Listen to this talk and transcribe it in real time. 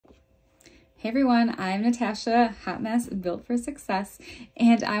Hey everyone, I'm Natasha, Hot Mess Built for Success,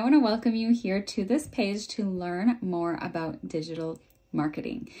 and I want to welcome you here to this page to learn more about digital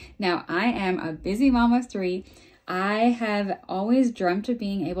marketing. Now, I am a busy mom of three. I have always dreamt of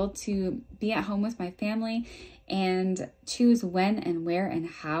being able to be at home with my family and choose when and where and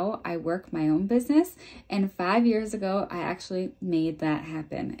how I work my own business. And 5 years ago, I actually made that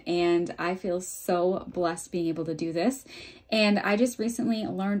happen. And I feel so blessed being able to do this. And I just recently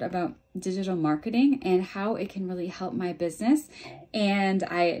learned about digital marketing and how it can really help my business. And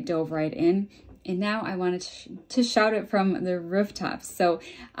I dove right in. And now I wanted to shout it from the rooftops. So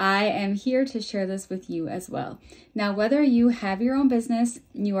I am here to share this with you as well. Now, whether you have your own business,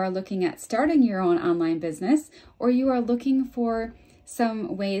 you are looking at starting your own online business, or you are looking for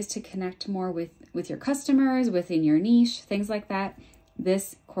some ways to connect more with your customers, within your niche, things like that,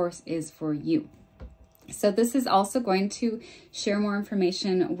 this course is for you. So this is also going to share more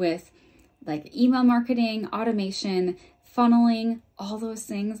information with like email marketing, automation, funneling, all those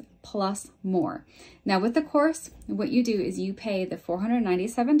things, plus more. Now with the course, what you do is you pay the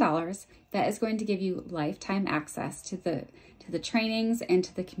 $497. That is going to give you lifetime access to the trainings and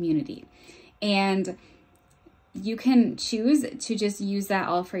to the community. And you can choose to just use that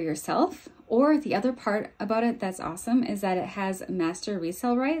all for yourself. Or the other part about it that's awesome is that it has master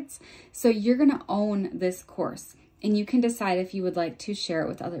resale rights. So you're gonna own this course and you can decide if you would like to share it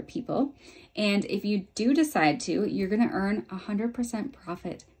with other people. And if you do decide to, you're gonna earn 100%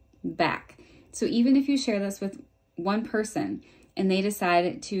 profit back. So even if you share this with one person and they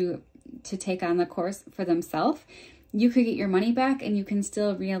decide to take on the course for themselves, you could get your money back and you can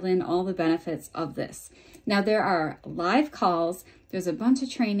still reel in all the benefits of this. Now there are live calls, there's a bunch of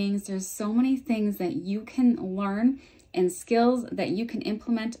trainings, there's so many things that you can learn and skills that you can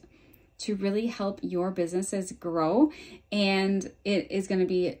implement to really help your businesses grow. And it is going to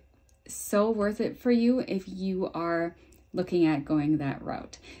be so worth it for you if you are looking at going that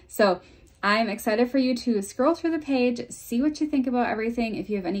route. So I'm excited for you to scroll through the page, see what you think about everything. If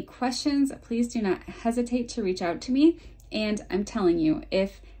you have any questions, please do not hesitate to reach out to me. And I'm telling you,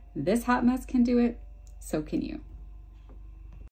 if this hot mess can do it, so can you.